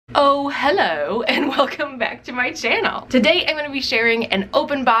Oh, hello and welcome back to my channel. Today I'm going to be sharing an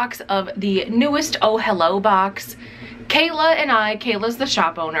open box of the newest Oh Hello box. Kayla and I, Kayla's the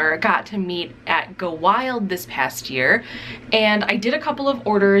shop owner, got to meet at Go Wild this past year, and I did a couple of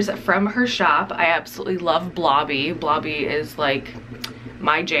orders from her shop. I absolutely love Blobby. Blobby is like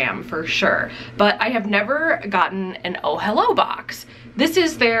my jam for sure, but I have never gotten an Oh Hello box. This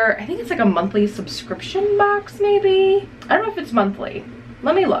is their, I think it's like a monthly subscription box maybe? I don't know if it's monthly.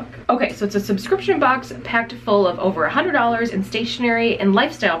 Let me look. Okay, so it's a subscription box packed full of over $100 in stationery and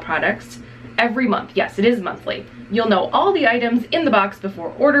lifestyle products every month. Yes, it is monthly. You'll know all the items in the box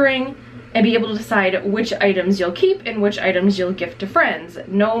before ordering and be able to decide which items you'll keep and which items you'll gift to friends.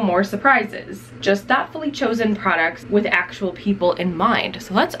 No more surprises. Just thoughtfully chosen products with actual people in mind.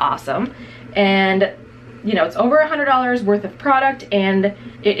 So that's awesome. And you know, it's over $100 worth of product and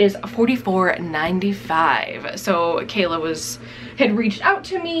it is $44.95. So Kayla had reached out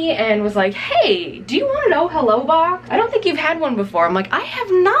to me and was like, hey, do you want an Oh Hello box? I don't think you've had one before. I'm like, I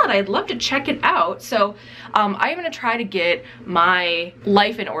have not. I'd love to check it out. So I'm gonna try to get my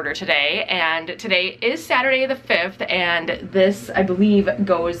life in order today. And today is Saturday the 5th and this, I believe,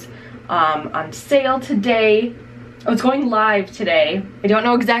 goes on sale today. Oh, it's going live today. I don't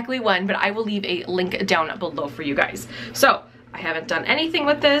know exactly when, but I will leave a link down below for you guys. So, I haven't done anything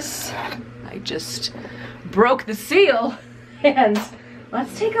with this. I just broke the seal and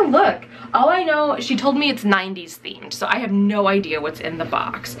let's take a look. All I know, she told me it's 90s themed, so I have no idea what's in the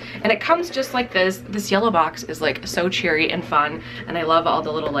box. And it comes just like this. This yellow box is like so cheery and fun, and I love all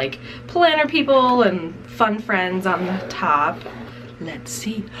the little like planner people and fun friends on the top. Let's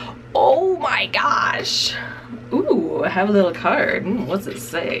see. Oh my gosh. Ooh, I have a little card. What's it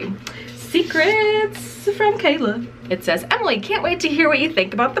say? Secrets from Kayla. It says, Emily, can't wait to hear what you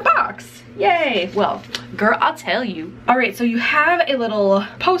think about the box. Yay. Well, girl, I'll tell you. All right, so you have a little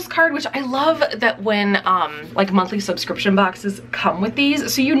postcard, which I love that when like monthly subscription boxes come with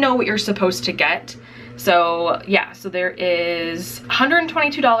these, so you know what you're supposed to get. So yeah, so there is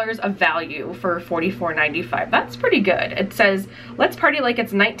 $122 of value for $44.95. That's pretty good. It says, let's party like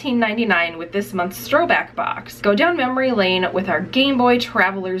it's $19.99 with this month's throwback box. Go down memory lane with our Game Boy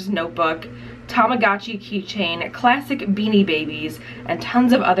Traveler's Notebook, Tamagotchi keychain, classic Beanie Babies, and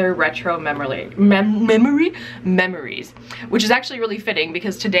tons of other retro memories, which is actually really fitting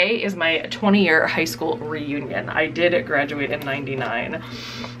because today is my 20-year high school reunion. I did graduate in '99.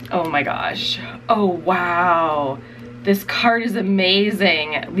 Oh my gosh. Oh wow. This card is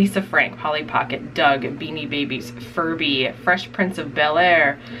amazing. Lisa Frank, Polly Pocket, Doug, Beanie Babies, Furby, Fresh Prince of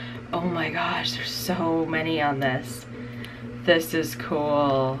Bel-Air. Oh my gosh, there's so many on this. This is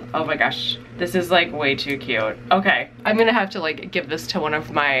cool. Oh my gosh, this is like way too cute. Okay, I'm gonna have to like give this to one of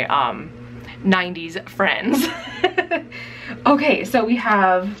my 90s friends. Okay, so we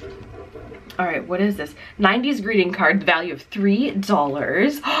have, all right, what is this? 90s greeting card, the value of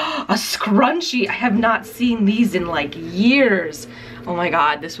 $3. A scrunchie. I have not seen these in like years. Oh my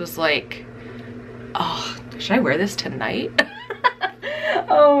God, this was like, oh, should I wear this tonight?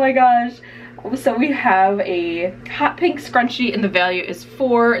 Oh my gosh. So we have a hot pink scrunchie and the value is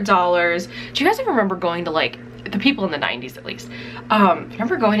 $4. Do you guys ever remember going to like, the people in the 90s at least,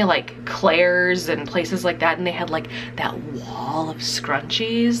 remember going to like Claire's and places like that and they had like that wall of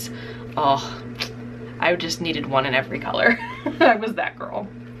scrunchies? Oh, I just needed one in every color. I was that girl.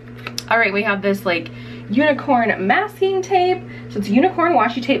 All right, we have this like unicorn masking tape. So it's unicorn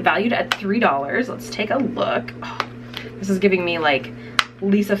washi tape valued at $3. Let's take a look. Oh, this is giving me like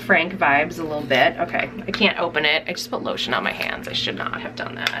Lisa Frank vibes a little bit. Okay, I can't open it. I just put lotion on my hands. I should not have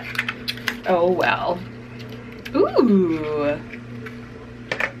done that. Oh well. Ooh.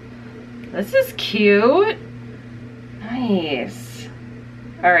 This is cute. Nice.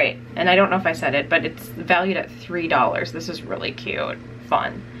 All right, and I don't know if I said it, but it's valued at $3. This is really cute.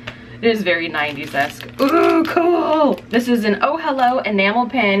 Fun. It is very 90s-esque. Ooh, cool! This is an Oh Hello enamel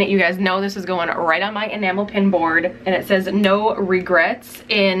pin. You guys know this is going right on my enamel pin board. And it says no regrets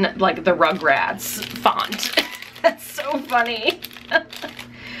in like the Rugrats font. That's so funny.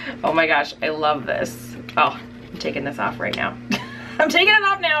 Oh my gosh, I love this. Oh, I'm taking this off right now. I'm taking it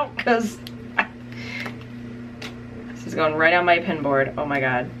off now because this is going right on my pin board. Oh my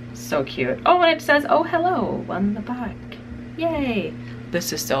God, so cute. Oh, and it says Oh Hello on the back. Yay.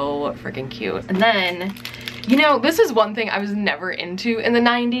 This is so freaking cute. And then, you know, this is one thing I was never into in the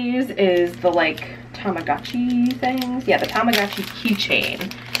 90s is the like Tamagotchi things. Yeah, the Tamagotchi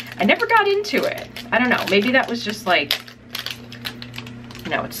keychain. I never got into it. I don't know, maybe that was just like,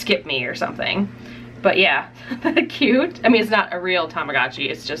 you know, it skipped me or something. But yeah, cute. I mean, it's not a real Tamagotchi,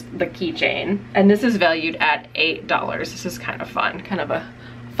 it's just the keychain. And this is valued at $8. This is kind of fun, kind of a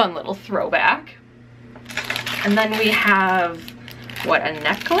fun little throwback. And then we have, what, a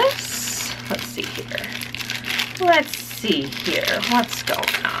necklace? Let's see here. Let's see here. What's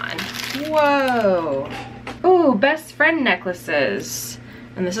going on? Whoa. Ooh, best friend necklaces.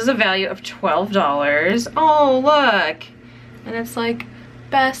 And this is a value of $12. Oh, look. And it's like,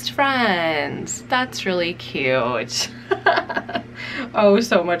 best friends. That's really cute. Oh,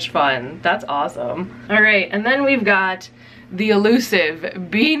 so much fun. That's awesome. All right, and then we've got the elusive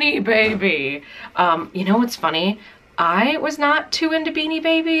Beanie Baby. You know what's funny? I was not too into Beanie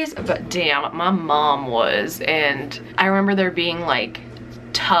Babies, but damn, my mom was. And I remember there being like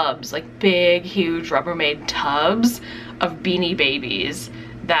tubs, like big, huge Rubbermaid tubs of Beanie Babies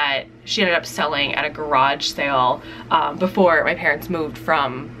that she ended up selling at a garage sale before my parents moved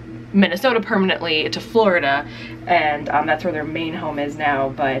from Minnesota permanently to Florida, and that's where their main home is now.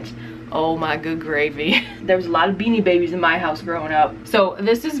 But oh my good gravy. There was a lot of Beanie Babies in my house growing up. So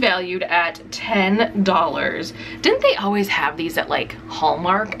this is valued at $10. Didn't they always have these at like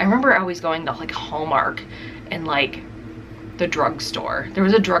Hallmark? I remember always going to like Hallmark and like the drugstore. There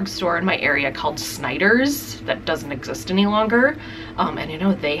was a drugstore in my area called Snyder's that doesn't exist any longer. And you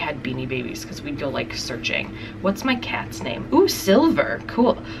know, they had Beanie Babies because we'd go like searching. What's my cat's name? Ooh, Silver,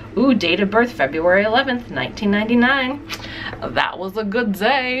 cool. Ooh, date of birth, February 11th, 1999. That was a good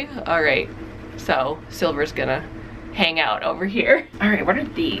day. All right, so Silver's gonna hang out over here. All right, what are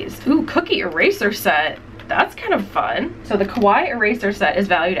these? Ooh, cookie eraser set. That's kind of fun. So the Kawaii eraser set is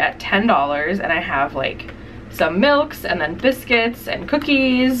valued at $10, and I have like some milks and then biscuits and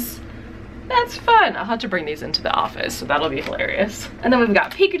cookies. That's fun. I'll have to bring these into the office, so that'll be hilarious. And then we've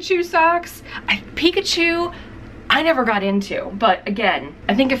got Pikachu socks. Pikachu, I never got into, but again,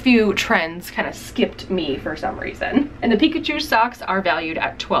 I think a few trends kind of skipped me for some reason. And the Pikachu socks are valued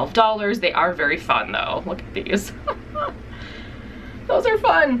at $12. They are very fun though. Look at these. Those are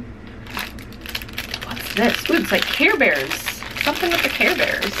fun. What's this? Ooh, it's like Care Bears. Something with the Care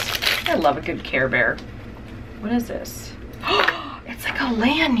Bears. I love a good Care Bear. What is this? It's like a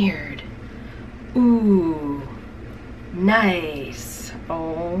lanyard. Ooh, nice.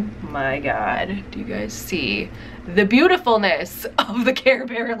 Oh my God. Do you guys see the beautifulness of the Care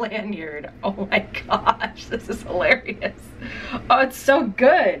Bear lanyard? Oh my gosh, this is hilarious. Oh, it's so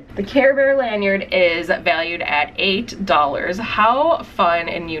good. The Care Bear lanyard is valued at $8. How fun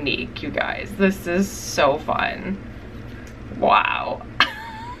and unique, you guys. This is so fun. Wow.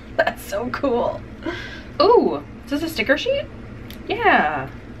 That's so cool. Ooh, is this a sticker sheet? Yeah.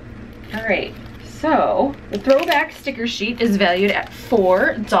 All right, so the throwback sticker sheet is valued at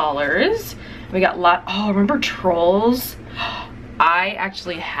 $4. We got oh, remember Trolls? I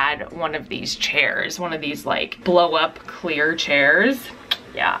actually had one of these chairs, one of these like blow up clear chairs.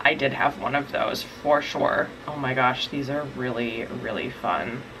 Yeah, I did have one of those for sure. Oh my gosh, these are really, really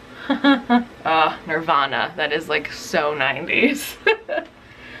fun. Nirvana, that is like so 90s.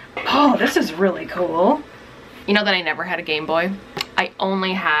 Oh, this is really cool. You know that I never had a Game Boy? I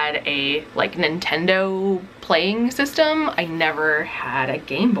only had a like Nintendo playing system. I never had a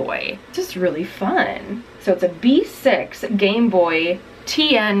Game Boy. This is really fun. So it's a B6 Game Boy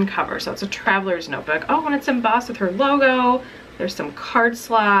TN cover. So it's a traveler's notebook. Oh, and it's embossed with her logo. There's some card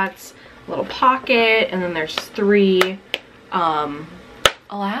slots, a little pocket, and then there's 3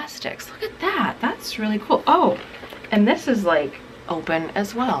 elastics. Look at that. That's really cool. Oh, and this is like open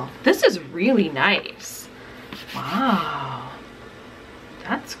as well. This is really nice. Wow.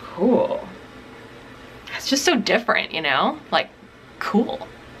 That's cool. It's just so different, you know? Like, cool.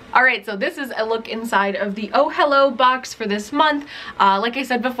 All right, so this is a look inside of the Oh Hello box for this month. Like I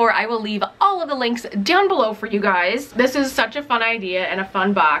said before, I will leave all of the links down below for you guys. This is such a fun idea and a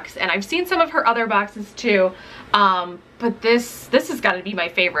fun box, and I've seen some of her other boxes too. But this has got to be my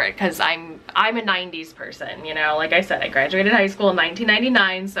favorite because I'm a 90s person, you know? Like I said, I graduated high school in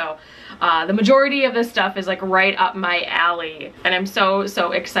 1999, so the majority of this stuff is like right up my alley, and I'm so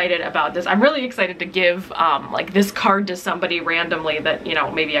excited about this. I'm really excited to give like this card to somebody randomly that, you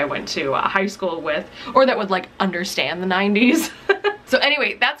know, maybe I went to high school with, or that would like understand the 90s. So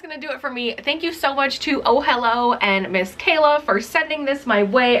anyway, that's gonna do it for me. Thank you so much to Oh Hello and Miss Kayla for sending this my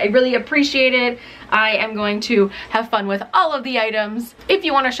way. I really appreciate it. I am going to have fun with all of the items. If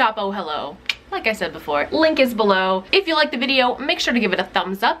you want to shop Oh Hello, like I said before, link is below. If you like the video, make sure to give it a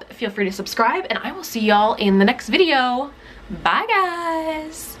thumbs up. Feel free to subscribe, and I will see y'all in the next video. Bye,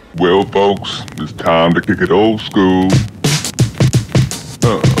 guys. Well, folks, it's time to kick it old school.